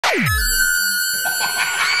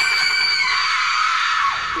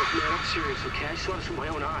Look, man, I'm serious, okay? I saw this with my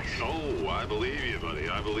own eyes. Oh, I believe you, buddy.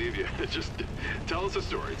 I believe you. Just tell us a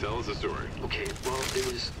story. Tell us a story. Okay, well, it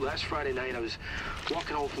was last Friday night. I was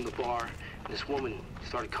walking home from the bar, and this woman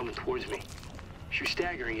started coming towards me. She was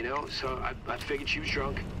staggering, you know, so I figured she was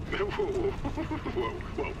drunk. Whoa, whoa,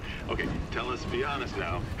 whoa. Okay, tell us, be honest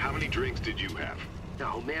now, how many drinks did you have?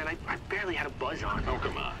 No, man, I barely had a buzz on. Oh,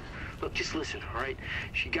 come on. Look, just listen, all right?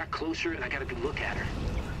 She got closer, and I got a good look at her.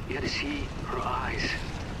 You had to see her eyes,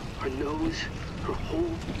 her nose, her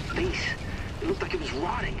whole face. It looked like it was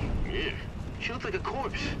rotting. Yeah. She looked like a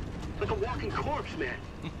corpse. Like a walking corpse, man.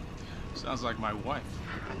 Sounds like my wife.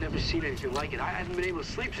 I've never seen anything like it. I haven't been able to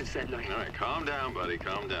sleep since that night. All right, calm down, buddy.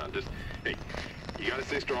 Calm down. Just, hey, you gotta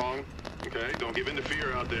stay strong, okay? Don't give in to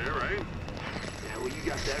fear out there, right? Yeah, well, you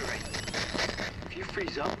got that right. If you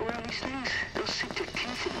freeze up around these things, they'll sink their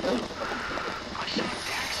teeth in you. I should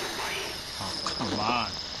attack somebody. Oh, come on.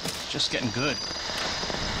 It's just getting good.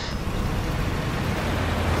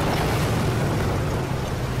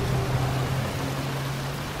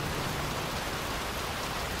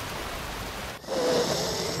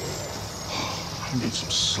 I need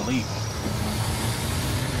some sleep.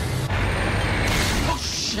 Oh,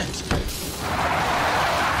 shit!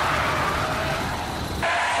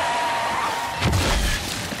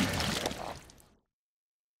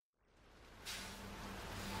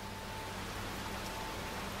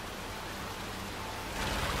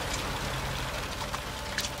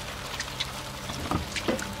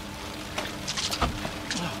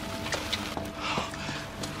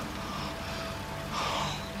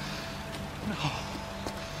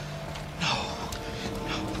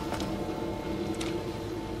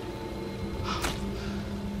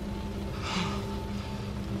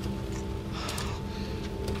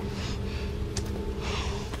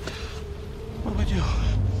 What do I do?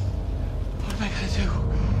 What am I gonna do?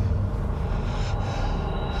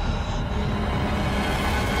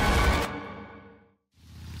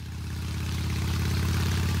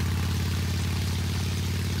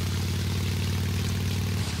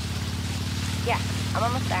 Yeah, I'm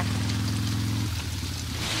almost there.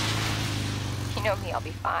 You know me, I'll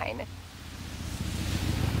be fine.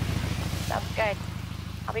 Sounds good.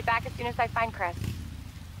 I'll be back as soon as I find Chris.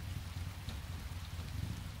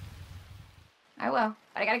 I will,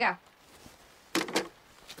 but I gotta go.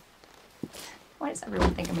 Why does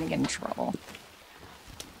everyone think I'm gonna get in trouble?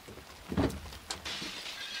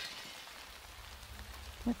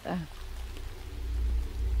 What the?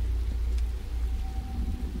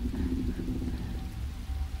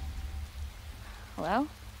 Hello?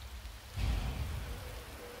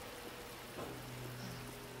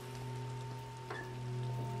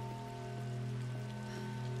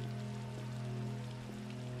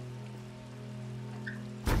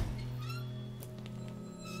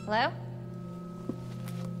 Hello?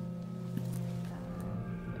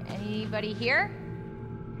 Anybody here?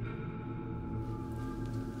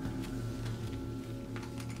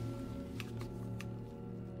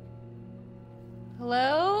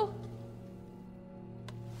 Hello?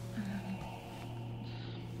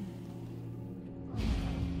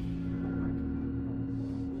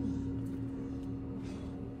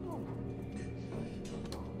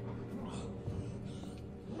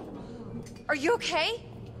 Are you okay?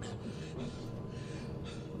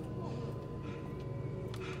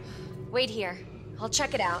 Wait here. I'll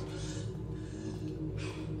check it out.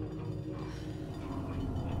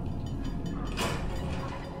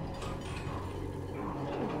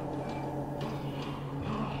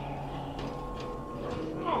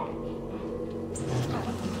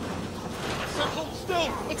 Hold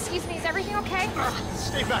still! Excuse me, is everything okay?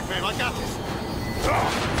 Stay back, ma'am. I got this.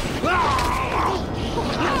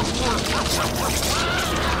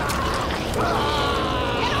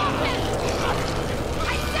 Get off him!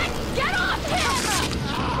 I said get off him!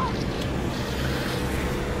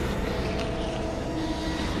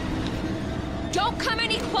 Don't come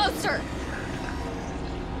any closer!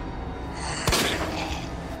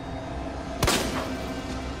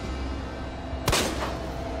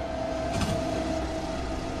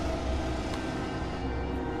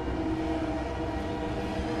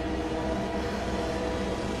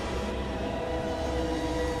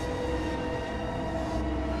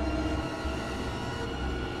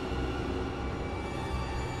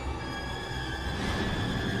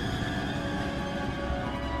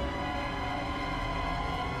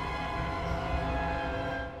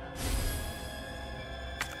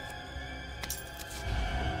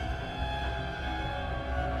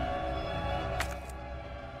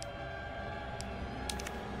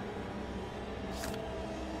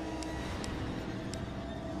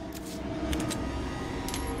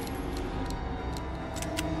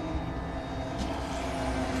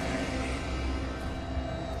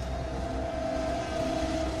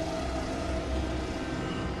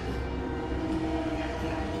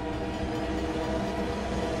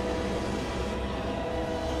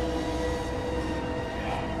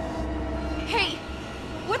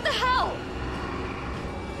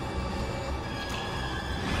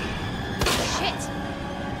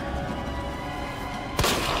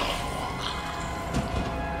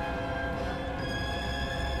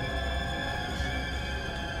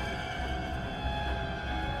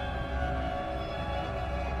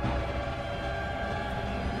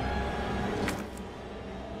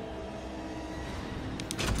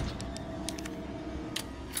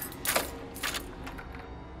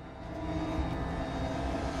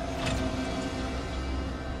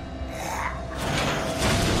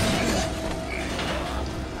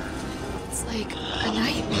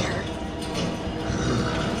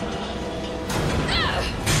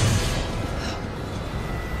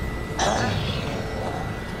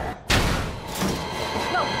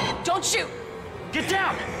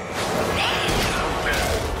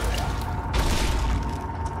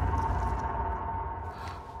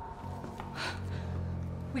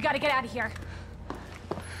 gotta get out of here.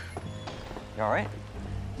 You alright?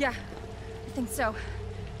 Yeah, I think so.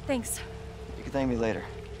 Thanks. You can thank me later,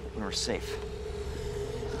 when we're safe.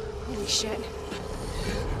 Holy shit.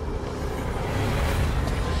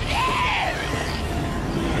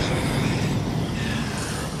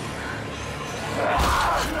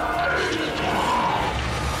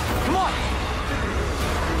 Come on!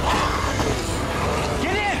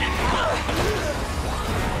 Get in!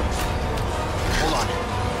 Hold on.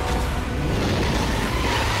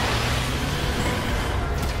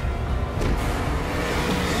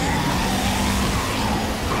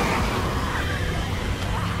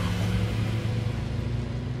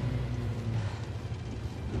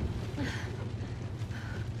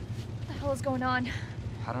 What the hell is going on?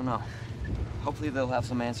 I don't know. Hopefully they'll have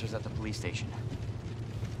some answers at the police station.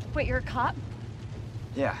 Wait, you're a cop?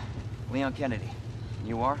 Yeah, Leon Kennedy.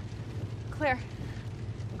 You are? Claire.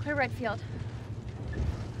 Claire Redfield.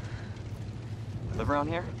 Live around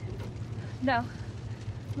here? No. I'm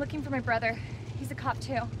looking for my brother. He's a cop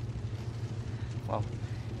too. Well,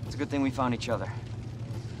 it's a good thing we found each other.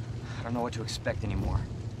 I don't know what to expect anymore.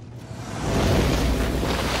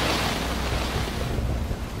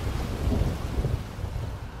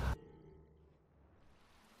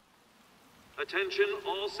 Attention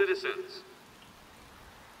all citizens.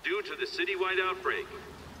 Due to the citywide outbreak,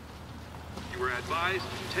 you are advised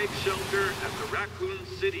to take shelter at the Raccoon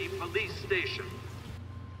City Police Station.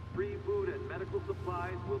 Free food and medical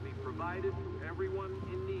supplies will be provided to everyone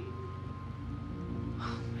in need.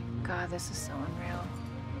 Oh my god, this is so unreal.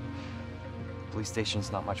 Police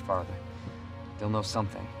station's not much farther. They'll know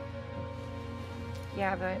something.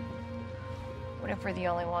 Yeah, but what if we're the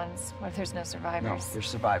only ones? What if there's no No, survivors? there's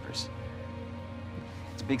survivors.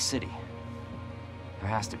 It's a big city. There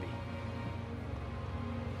has to be.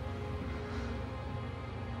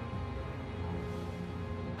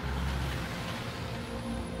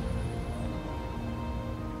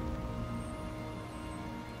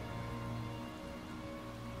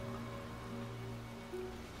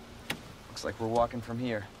 Looks like we're walking from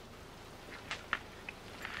here.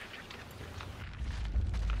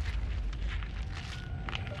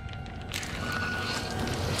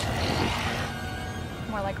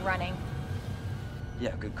 More like running.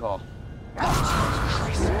 Yeah, good call.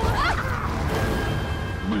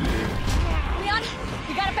 Leon,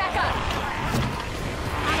 you gotta back up.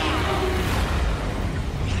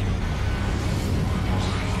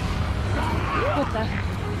 What the?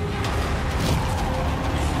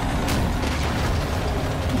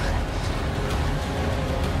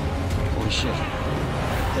 Holy shit.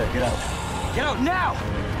 There, get out. Get out now!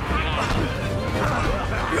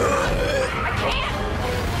 I can't!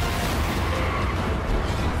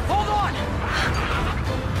 Hold on!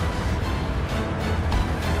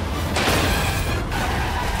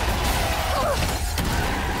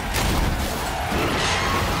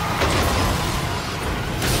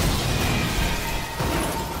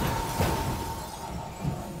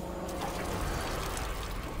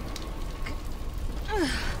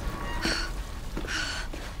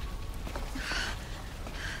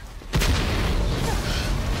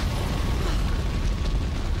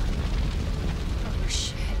 Oh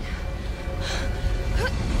shit.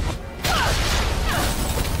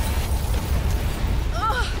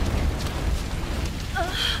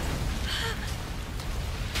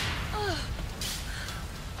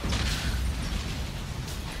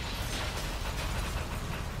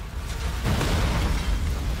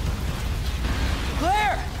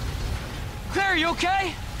 Claire! Claire, are you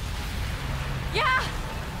okay? Yeah!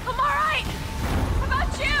 I'm alright! How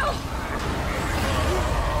about you?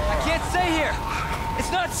 I can't stay here!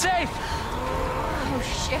 It's not safe! Oh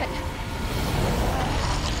shit.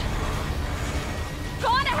 Go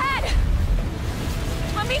on ahead!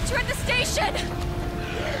 I'll meet you at the station!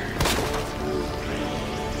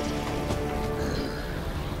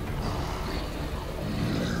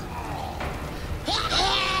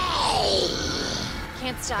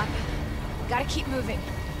 Can't stop. Gotta keep moving.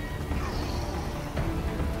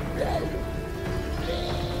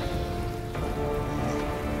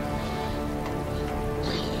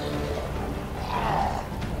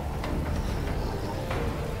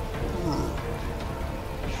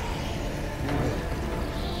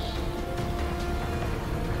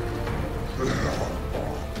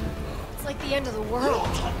 It's like the end of the world.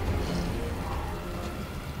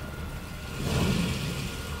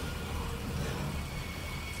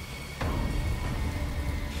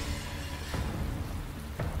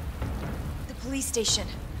 The police station.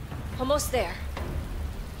 Almost there.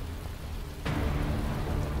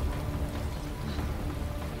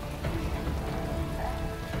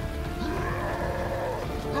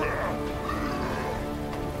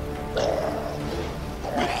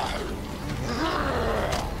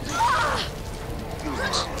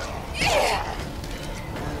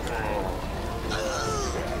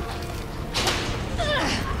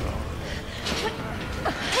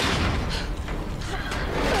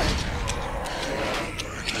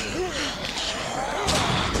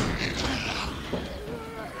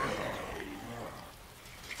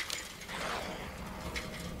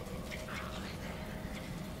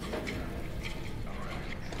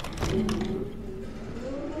 Anybody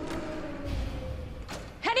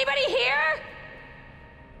here?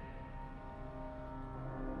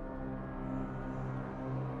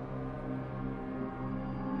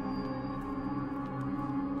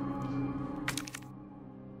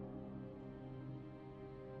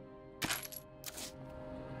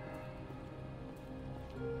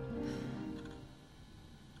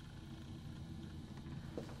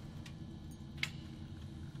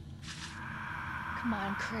 Come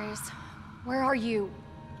on, Chris. Where are you?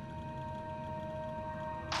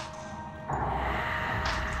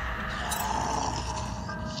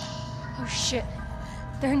 Oh shit.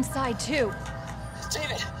 They're inside too.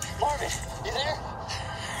 David! Marvin! You there?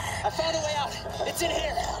 I found a way out! It's in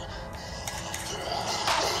here!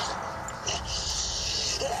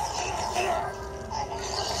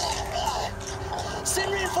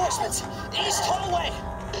 Send reinforcements! East hallway!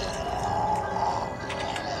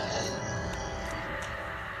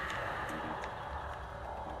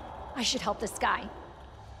 I should help this guy.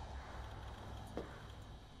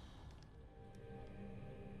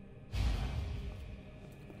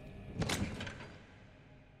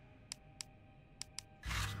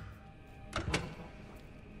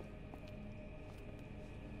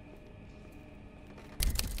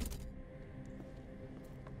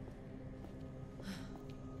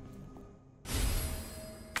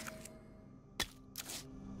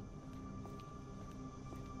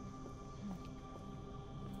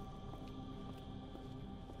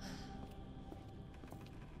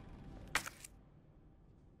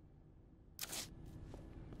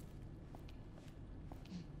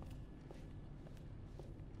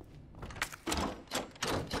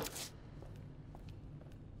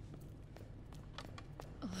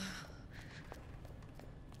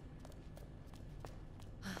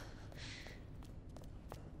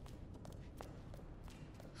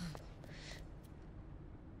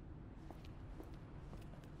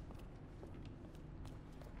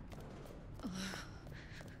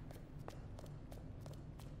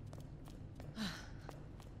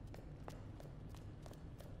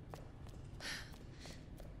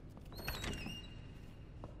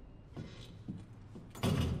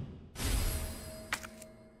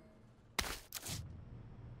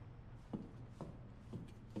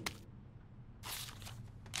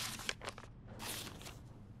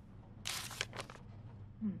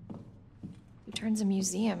 He turns a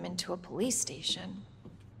museum into a police station.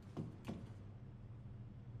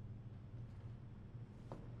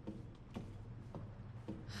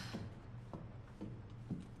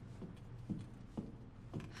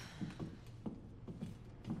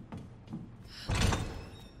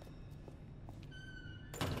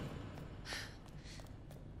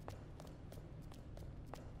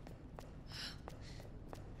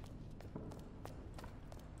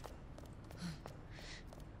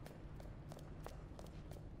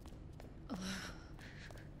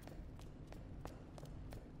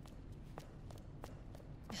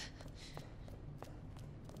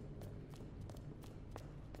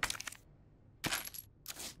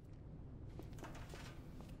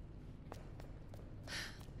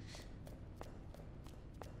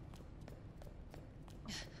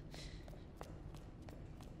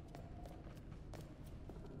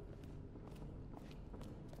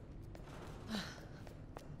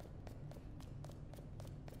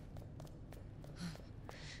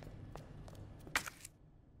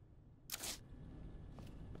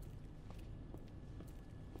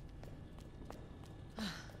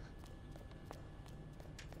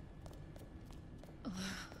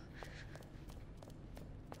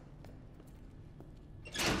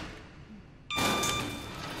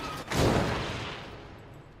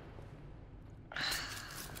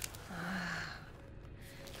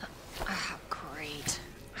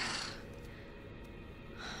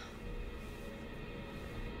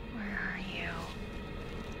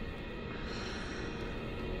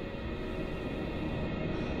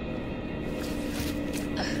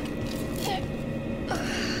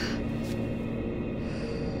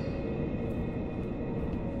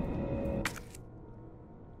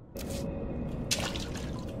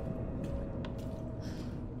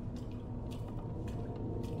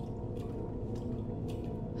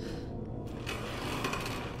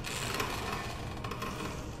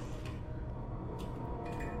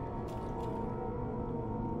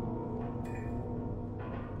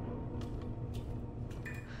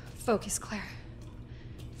 Focus, Claire.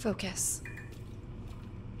 Focus.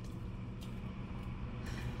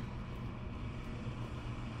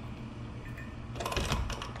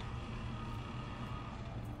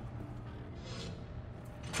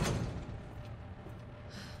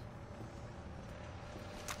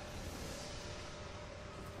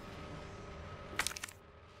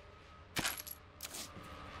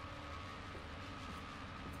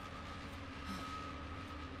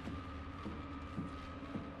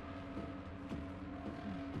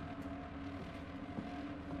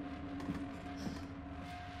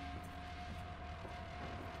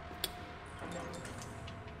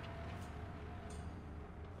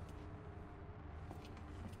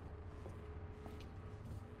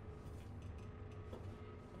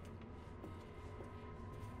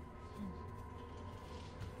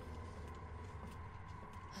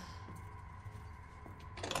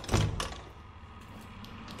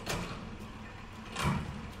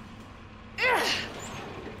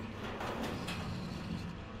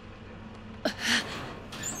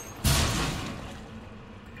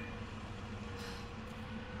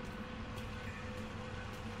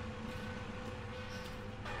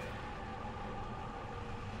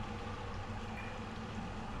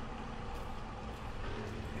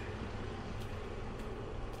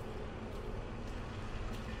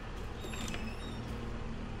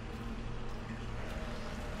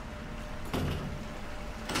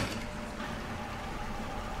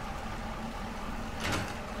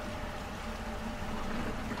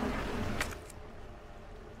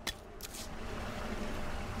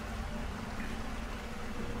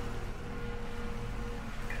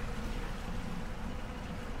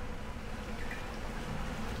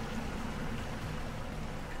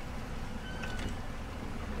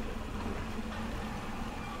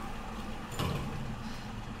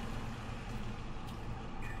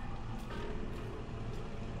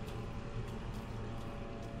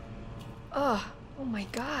 Ugh. Oh my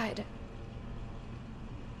god.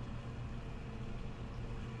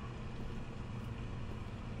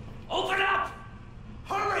 Open up!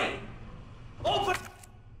 Hurry! Open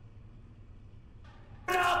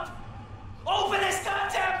up! Open this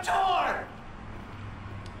goddamn door!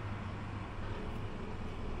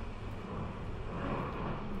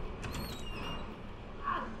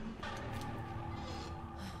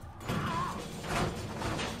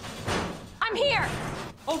 I'm here!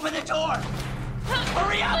 Open the door!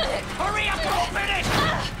 Hurry up! Hurry up and open it!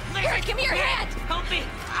 Here, give me your hand! Help me!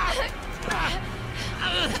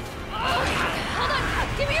 Hold on!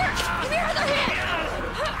 Give me your other hand!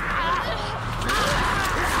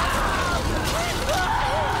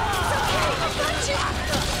 It's okay, I got you!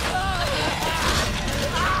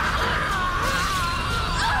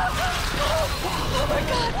 Oh my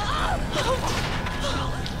god!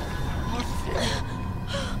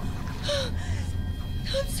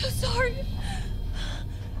 I'm so sorry.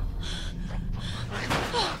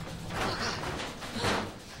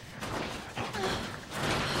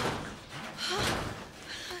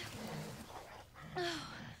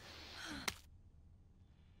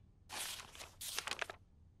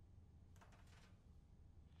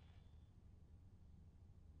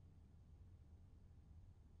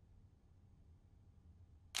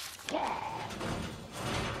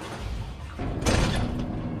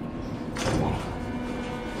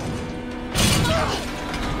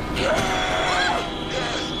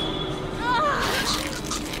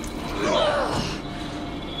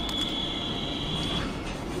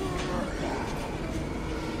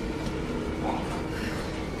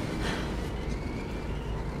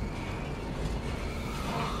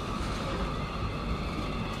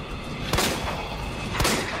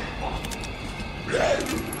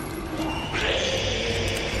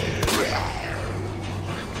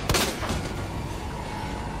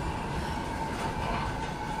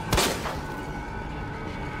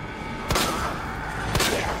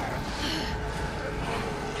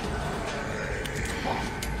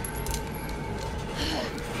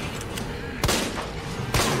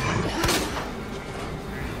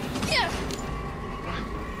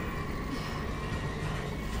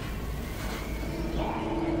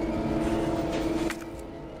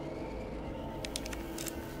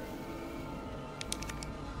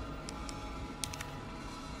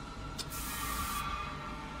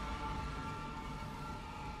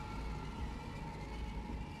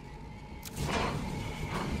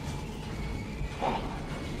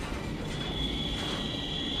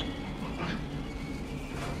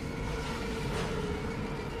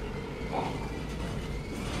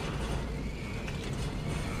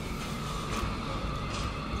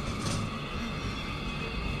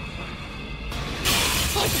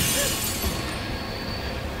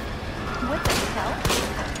 What the hell?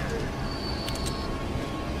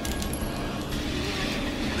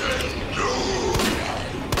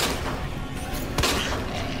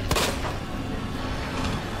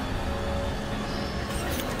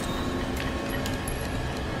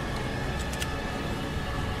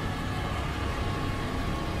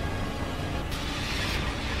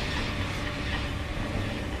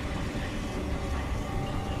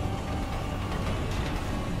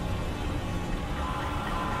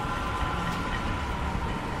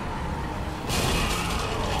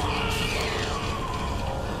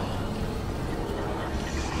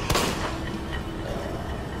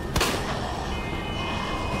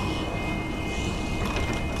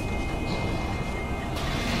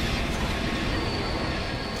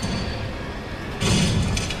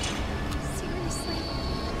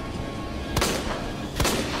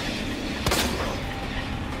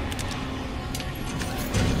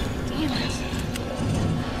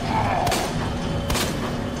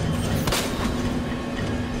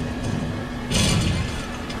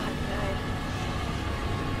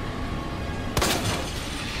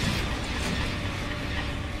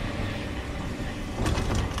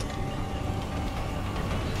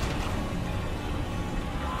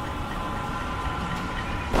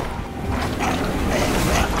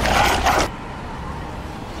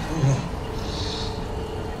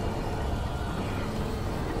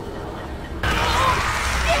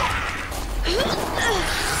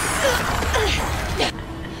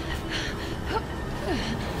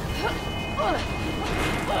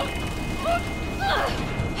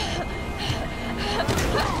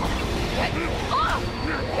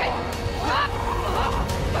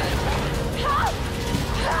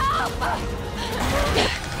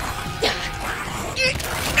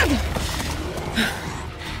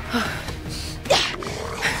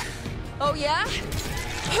 Oh yeah?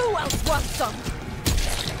 Who else wants some?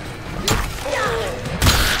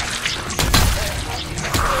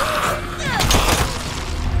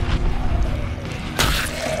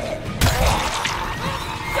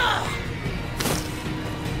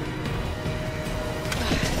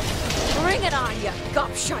 Bring it on, you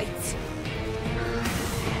gobshites!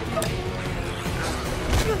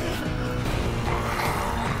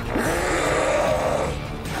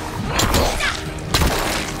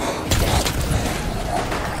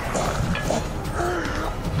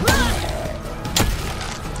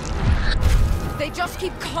 They just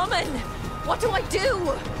keep coming! What do I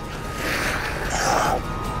do?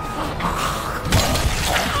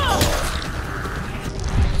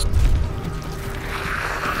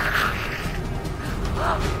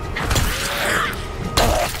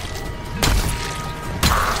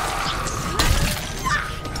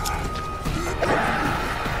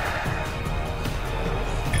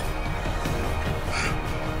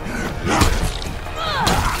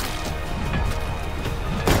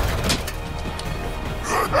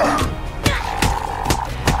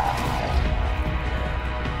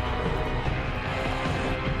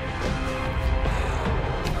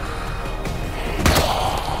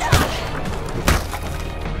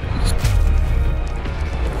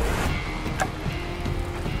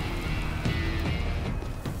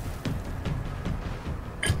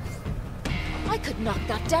 Knock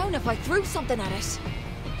that down if I threw something at it.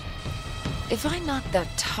 If I knock that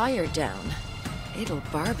tire down, it'll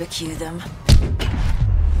barbecue them.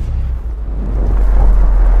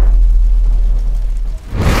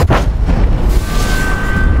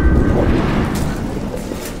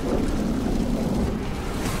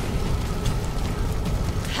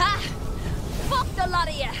 Ha! Fuck the lot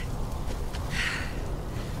of you!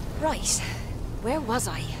 Right, where was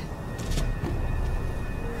I?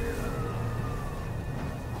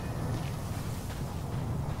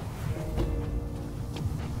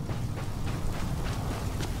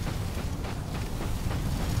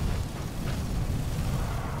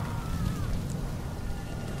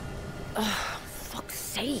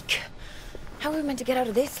 How are we meant to get out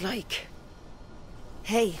of this, like?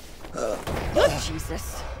 Hey. Oh,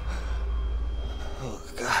 Jesus. Oh,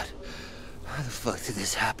 God. How the fuck did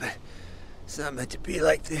this happen? It's not meant to be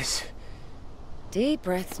like this. Deep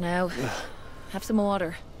breaths now. Have some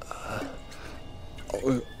water.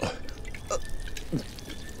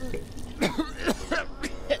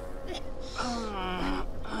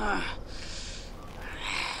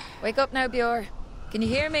 Wake up now, Björn. Can you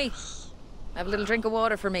hear me? Have a little drink of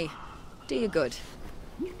water for me. Do you good.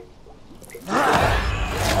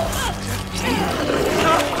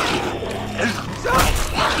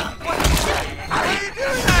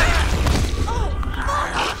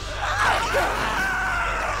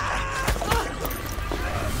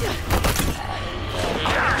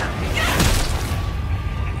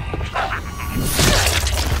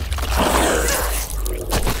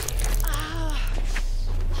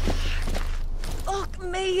 Fuck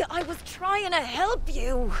me, I was trying to help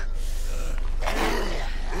you.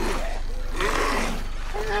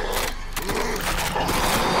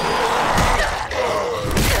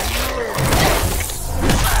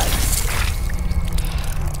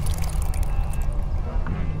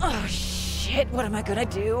 Oh shit, what am I gonna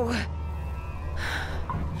do?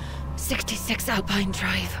 66 Alpine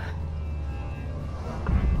Drive.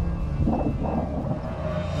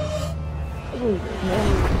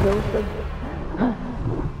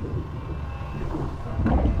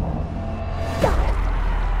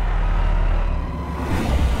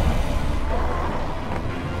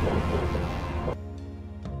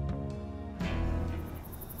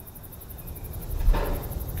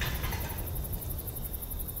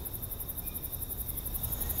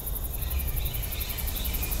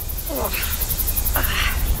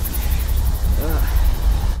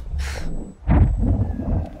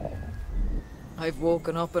 I've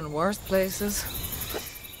woken up in worse places.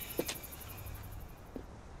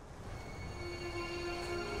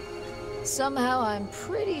 Somehow I'm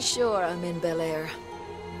pretty sure I'm in Bel Air.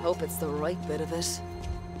 Hope it's the right bit of it.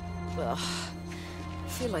 Ugh. I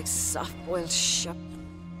feel like soft-boiled shit.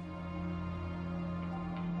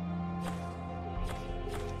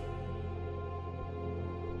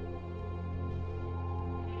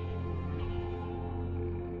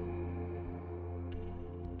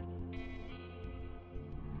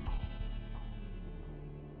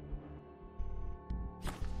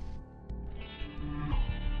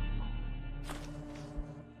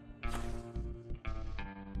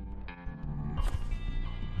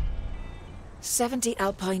 "70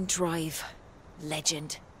 Alpine Drive.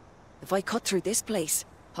 Legend. If I cut through this place,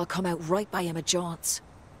 I'll come out right by Emma Jaunt's.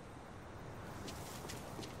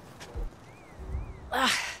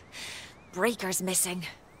 Ah, breaker's missing.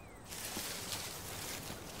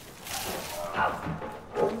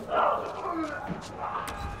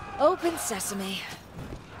 Open sesame.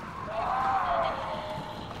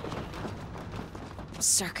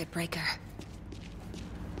 Circuit breaker.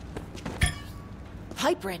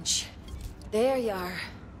 Pipe wrench. There you are.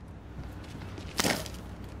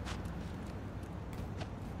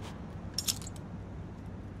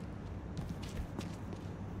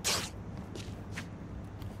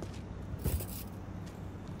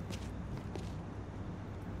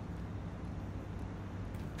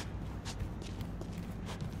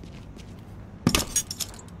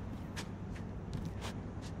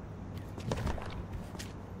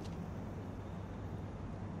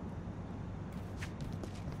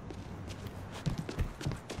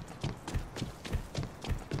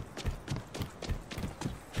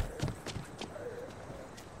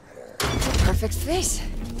 Perfect fit.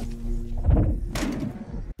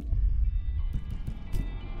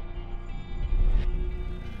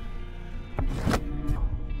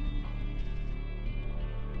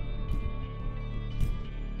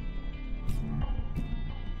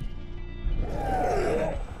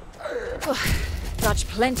 Dodged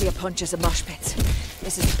plenty of punches and mosh pits.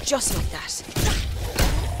 This is just like that.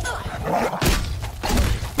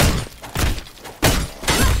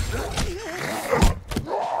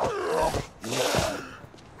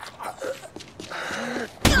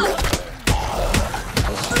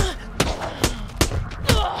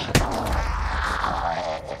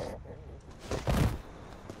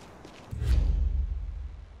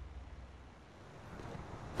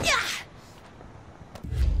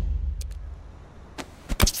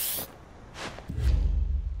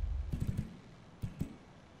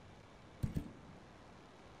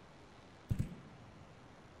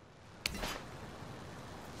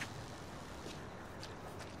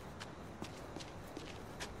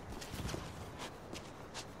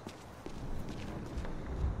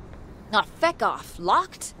 Not feck off.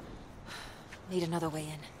 Locked? Need another way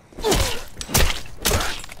in.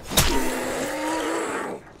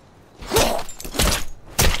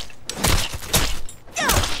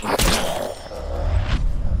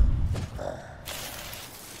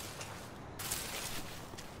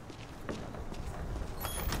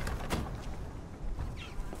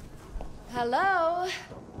 Hello?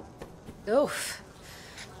 Oof.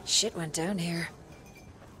 Shit went down here.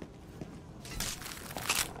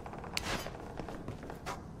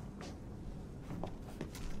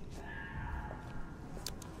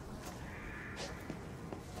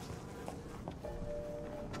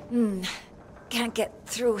 Can't get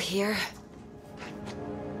through here.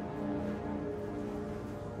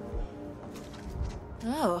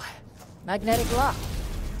 Oh, magnetic lock.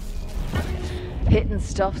 Hitting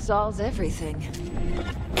stuff solves everything.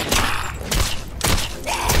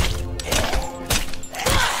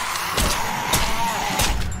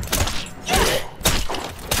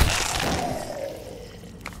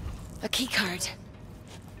 A keycard.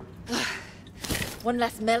 One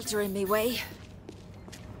less melter in me way.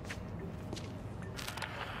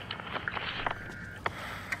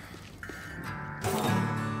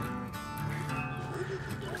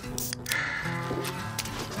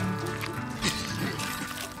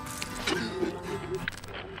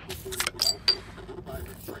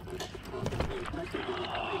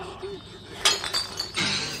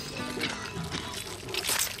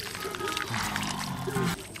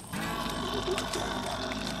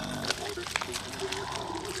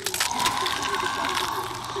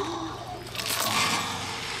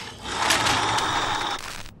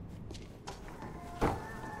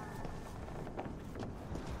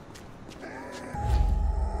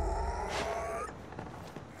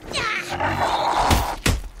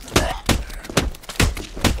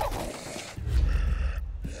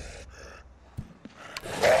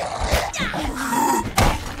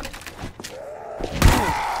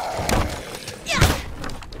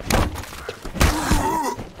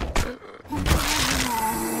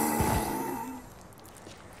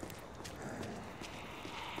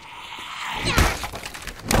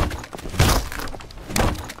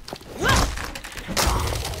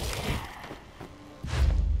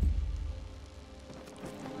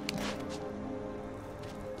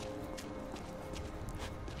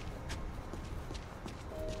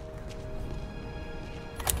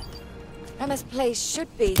 Emma's place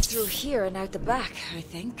should be through here and out the back, I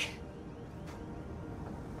think.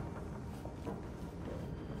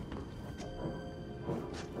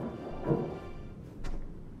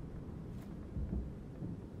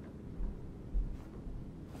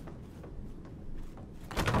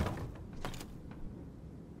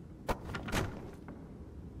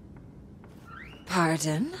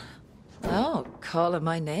 Pardon? Oh, calling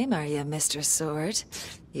my name, are you, Mr. Sword?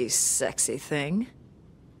 You sexy thing.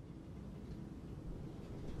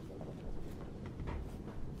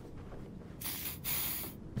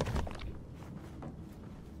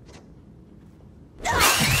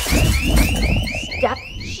 Stop.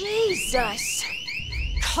 Jesus!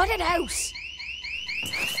 Cut it out!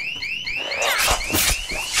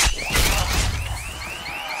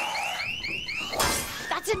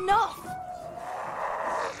 That's enough!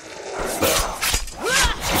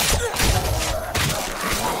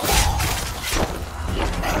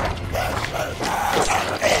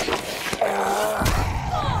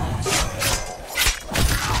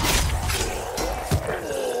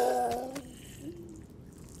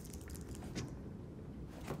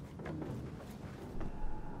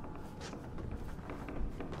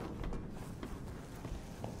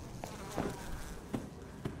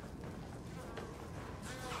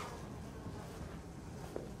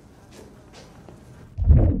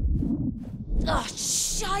 Oh,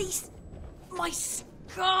 shite! My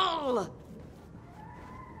skull!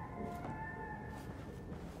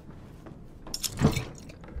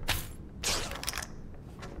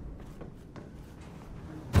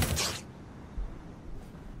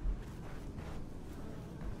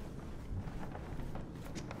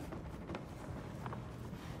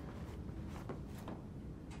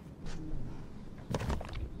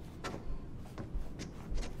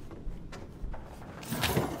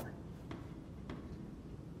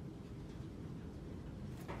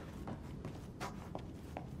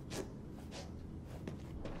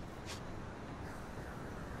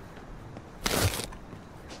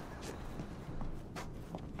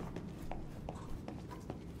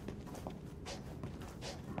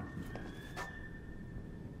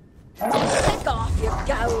 Take off, you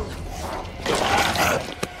gowl!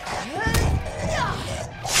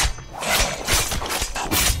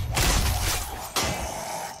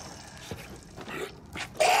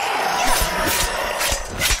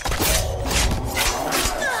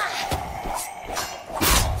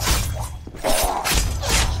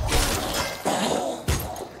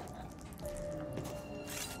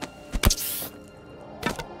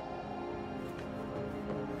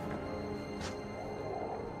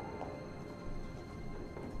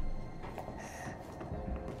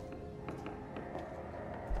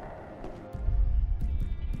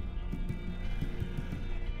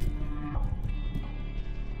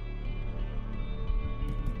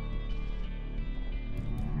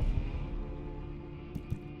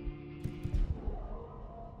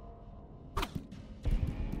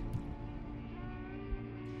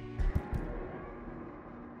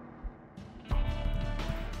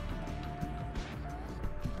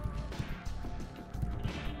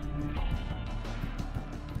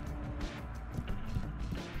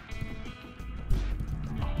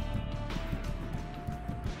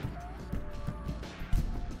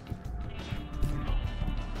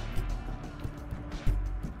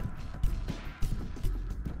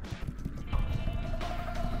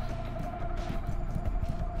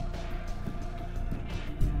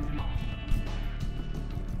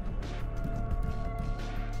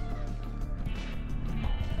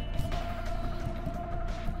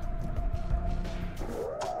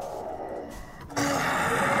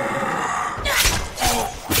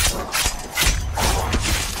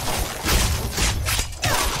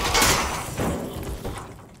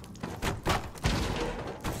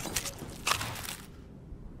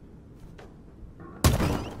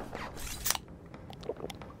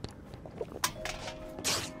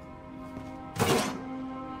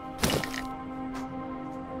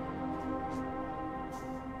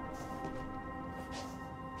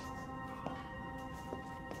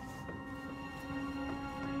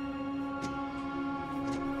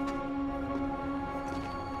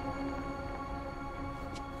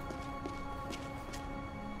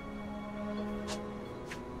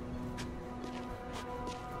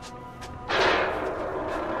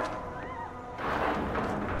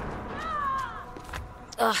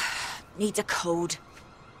 Ugh, needs a code.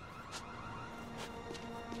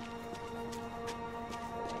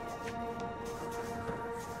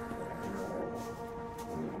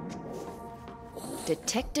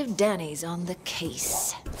 Detective Danny's on the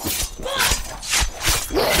case.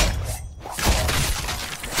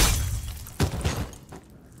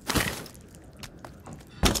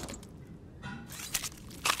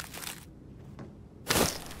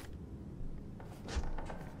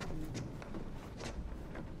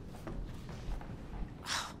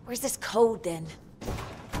 Where's this code, then?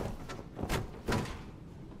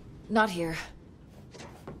 Not here.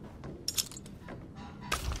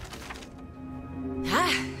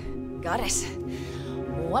 Ah, got it.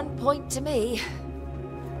 1 point to me.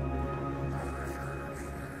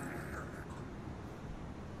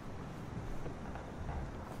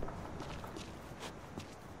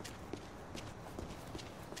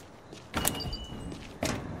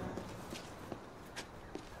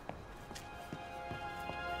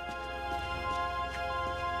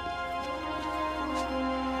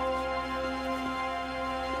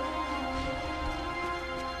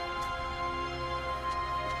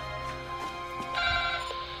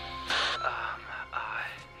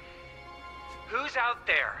 Who's out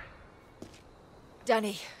there?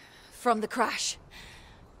 Danny, from the crash.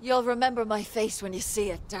 You'll remember my face when you see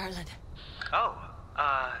it, darling. Oh,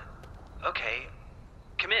 okay.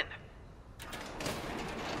 Come in.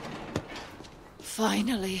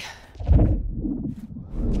 Finally.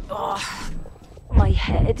 Oh, my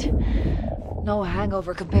head. No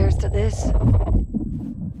hangover compares to this.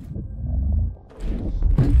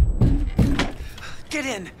 Get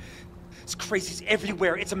in! This crazy's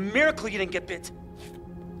everywhere. It's a miracle you didn't get bit.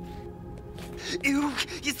 Ew,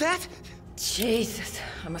 is that? Jesus,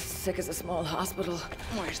 I'm as sick as a small hospital.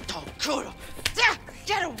 Where's Tom Crudo?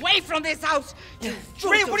 Get away from this house! You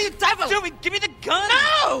Ray, what are you devil! doing? Give me the gun!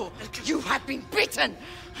 No! You have been beaten!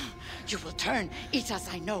 You will turn, eat us,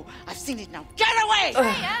 I know. I've seen it now. Get away!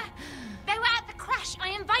 Freya! They were at the crash. I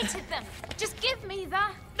invited them. Just give me the...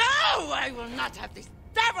 No! I will not have this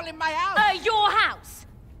devil in my house! Your house!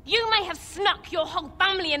 You may have snuck your whole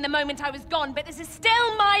family in the moment I was gone, but this is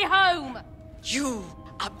still my home! You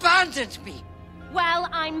abandoned me! Well,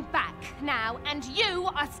 I'm back now, and you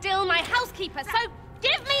are still my housekeeper, so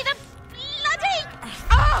give me the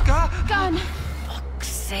bloody... gun! Fuck's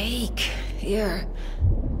sake. Here.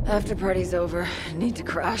 After party's over, need to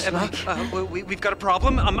crash, Emma, we've got a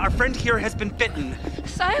problem. Our friend here has been bitten.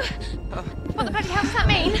 So? What the bloody hell does that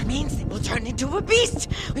mean? It means they will turn into a beast!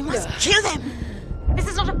 We must kill them! This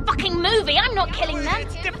is not a fucking movie. I'm not killing them.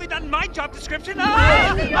 It's definitely not my job description.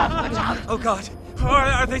 Oh, God.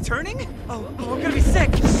 Are they turning? Oh, we're gonna be sick.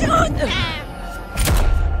 Shoot them!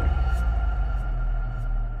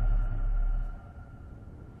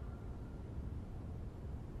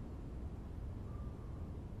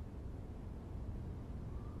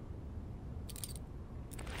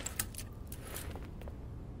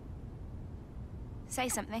 Say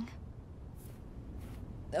something.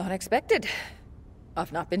 Unexpected.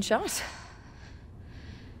 I've not been shot.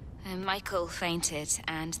 Michael fainted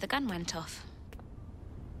and the gun went off.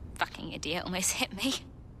 Fucking idiot almost hit me.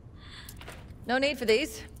 No need for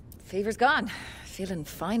these. Fever's gone. Feeling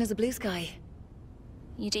fine as a blue sky.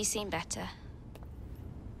 You do seem better.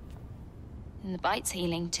 And the bite's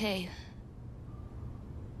healing too.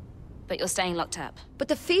 But you're staying locked up. But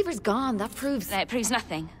the fever's gone. That proves... No, it proves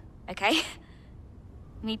nothing, okay?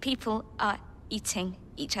 I mean, people are eating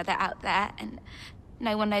each other out there, and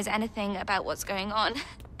no one knows anything about what's going on.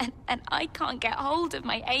 And I can't get hold of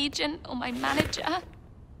my agent or my manager.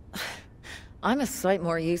 I'm a sight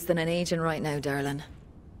more use than an agent right now, darling.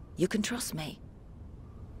 You can trust me.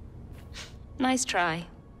 Nice try.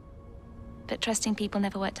 But trusting people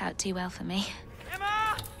never worked out too well for me.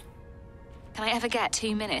 Emma! Can I ever get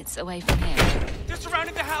 2 minutes away from here? They're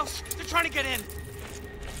surrounding the house. They're trying to get in.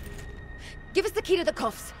 Give us the key to the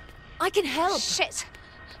cuffs. I can help. Shit.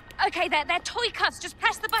 Okay, they're toy cuffs. Just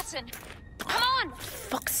press the button. Come on!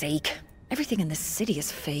 Fuck's sake. Everything in this city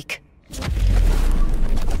is fake.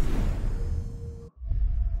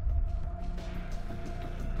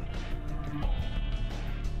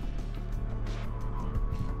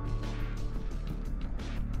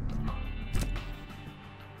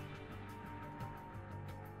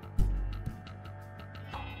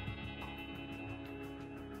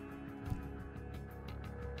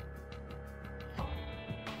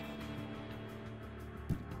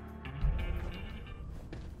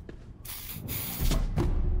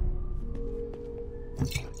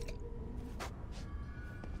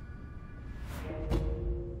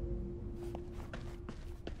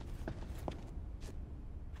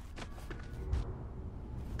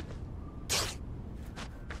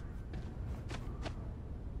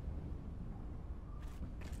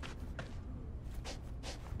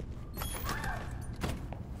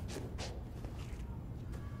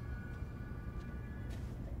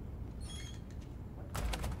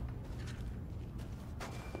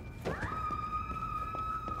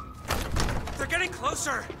 Getting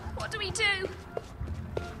closer. What do we do?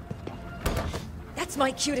 That's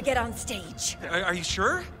my cue to get on stage. Are you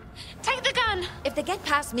sure? Take the gun. If they get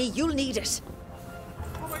past me, you'll need it.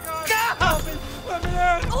 Oh my God! Let me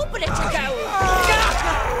in! Open it, you go!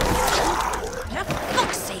 Now, for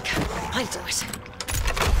fuck's sake, I'll do it.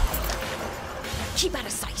 Keep out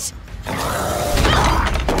of sight.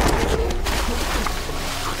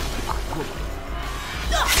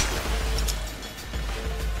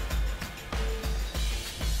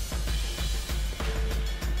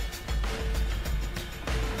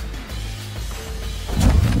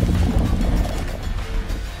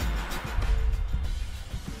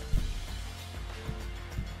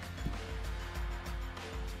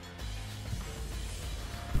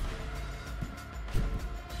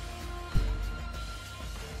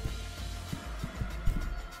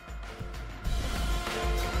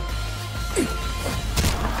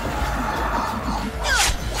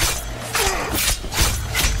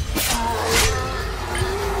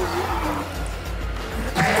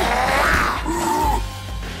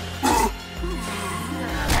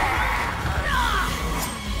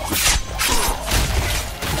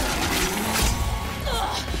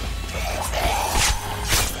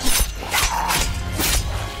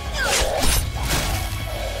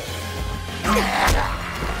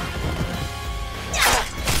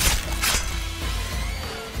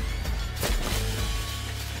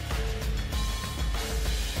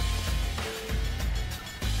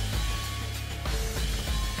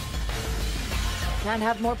 Can't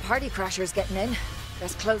have more party crashers getting in.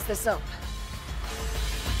 Best close this up.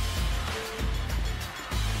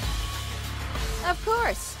 Of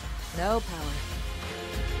course. No power.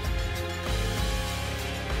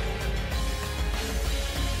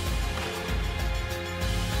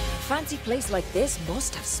 Fancy place like this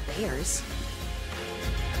must have spares.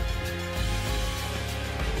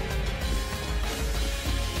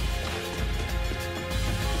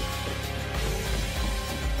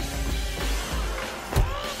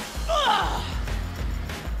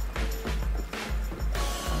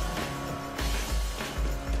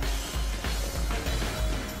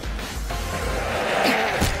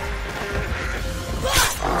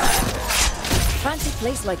 Fancy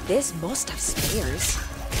place like this must have spares.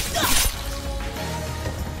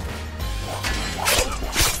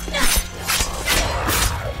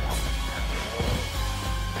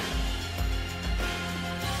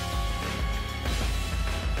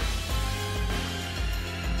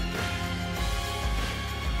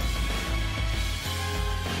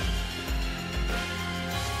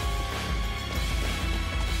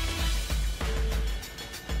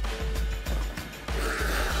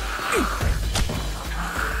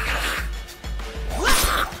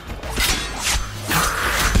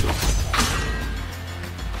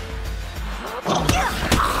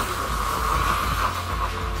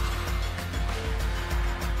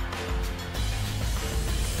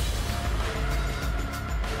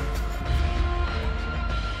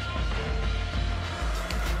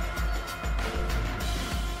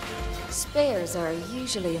 Spares are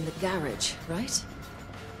usually in the garage, right?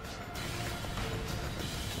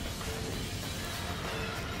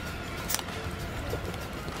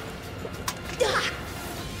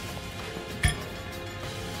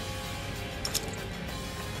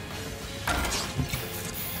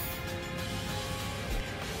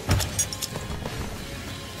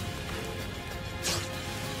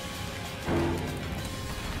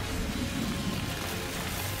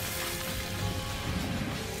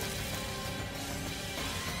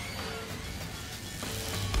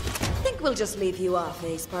 We'll just leave you off,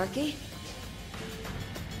 eh, Sparky?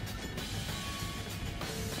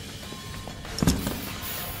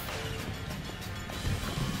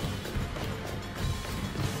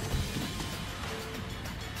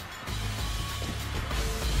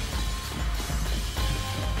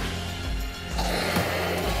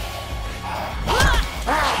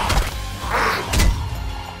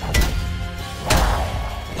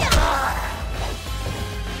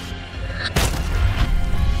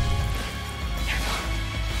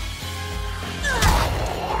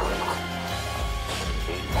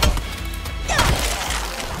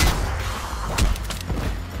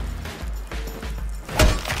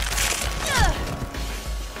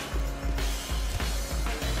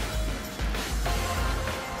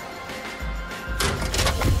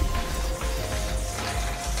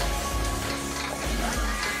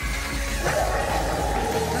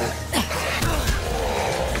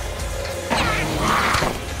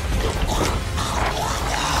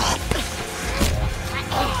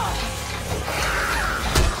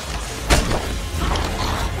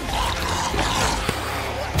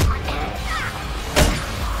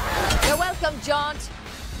 Jaunt.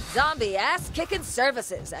 Zombie ass-kicking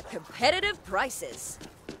services at competitive prices.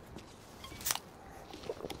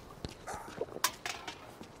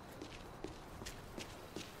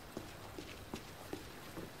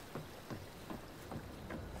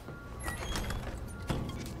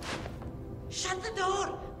 Shut the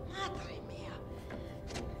door! Madre mia.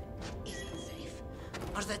 Is it safe?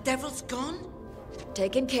 Are the devils gone?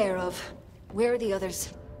 Taken care of. Where are the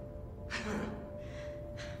others?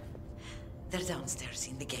 They're downstairs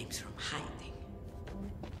in the games room, hiding.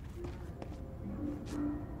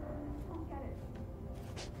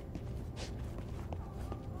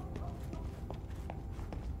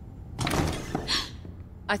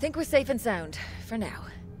 I think we're safe and sound, for now.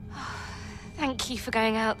 Thank you for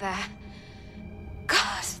going out there.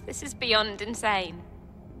 God, this is beyond insane.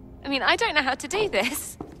 I mean, I don't know how to do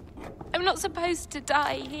this. I'm not supposed to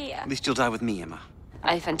die here. At least you'll die with me, Emma.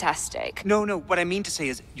 Oh, fantastic. No, what I mean to say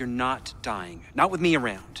is you're not dying. Not with me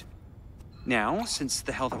around. Now, since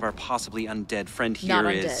the health of our possibly undead friend here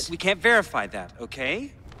is... We can't verify that,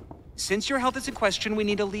 okay? Since your health is in question, we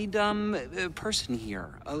need a lead, person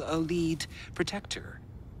here. A lead protector.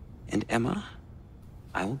 And Emma,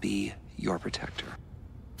 I will be your protector.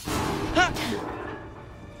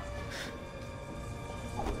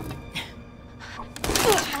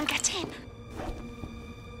 Can't get in.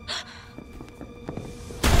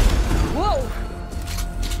 Whoa!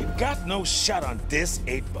 You got no shot on this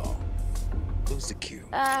 8-ball. Who's the cue?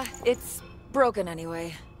 It's broken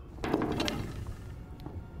anyway.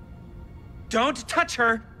 Don't touch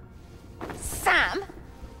her! Sam?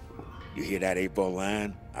 You hear that 8-ball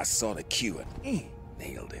line? I saw the cue and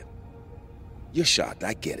nailed it. You're shocked,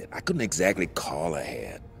 I get it. I couldn't exactly call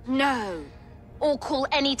ahead. No. Or call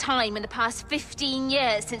any time in the past 15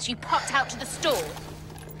 years since you popped out to the store.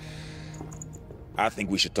 I think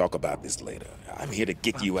we should talk about this later. I'm here to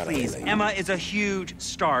get you out of Please, LA. Emma is a huge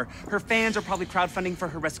star. Her fans are probably crowdfunding for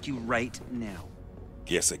her rescue right now.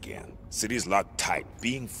 Guess again. City's locked tight.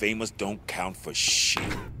 Being famous don't count for shit.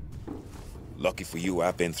 Lucky for you,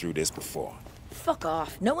 I've been through this before. Fuck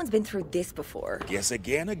off. No one's been through this before. Guess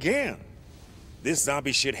again. This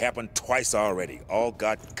zombie shit happened twice already. All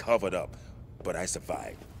got covered up. But I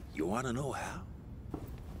survived. You wanna know how?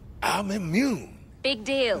 I'm immune. Big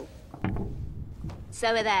deal.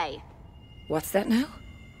 So are they. What's that now?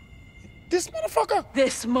 This motherfucker?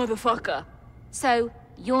 This motherfucker. So,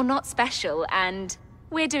 you're not special, and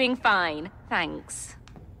we're doing fine, thanks.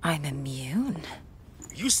 I'm immune.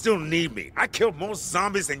 You still need me. I killed more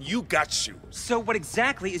zombies than you got shoes. So what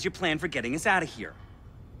exactly is your plan for getting us out of here?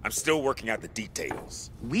 I'm still working out the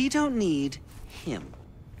details. We don't need him.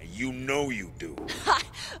 And you know you do.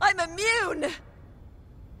 I'm immune!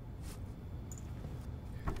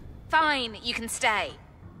 Fine, you can stay.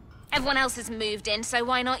 Everyone else has moved in, so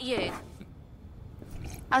why not you?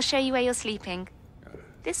 I'll show you where you're sleeping.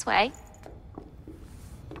 This way.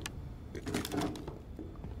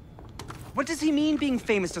 What does he mean being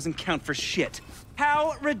famous doesn't count for shit?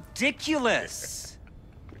 How ridiculous!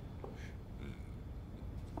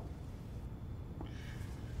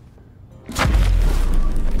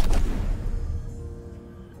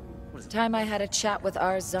 Time I had a chat with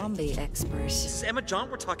our zombie expert. This is Emma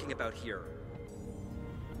John we're talking about here.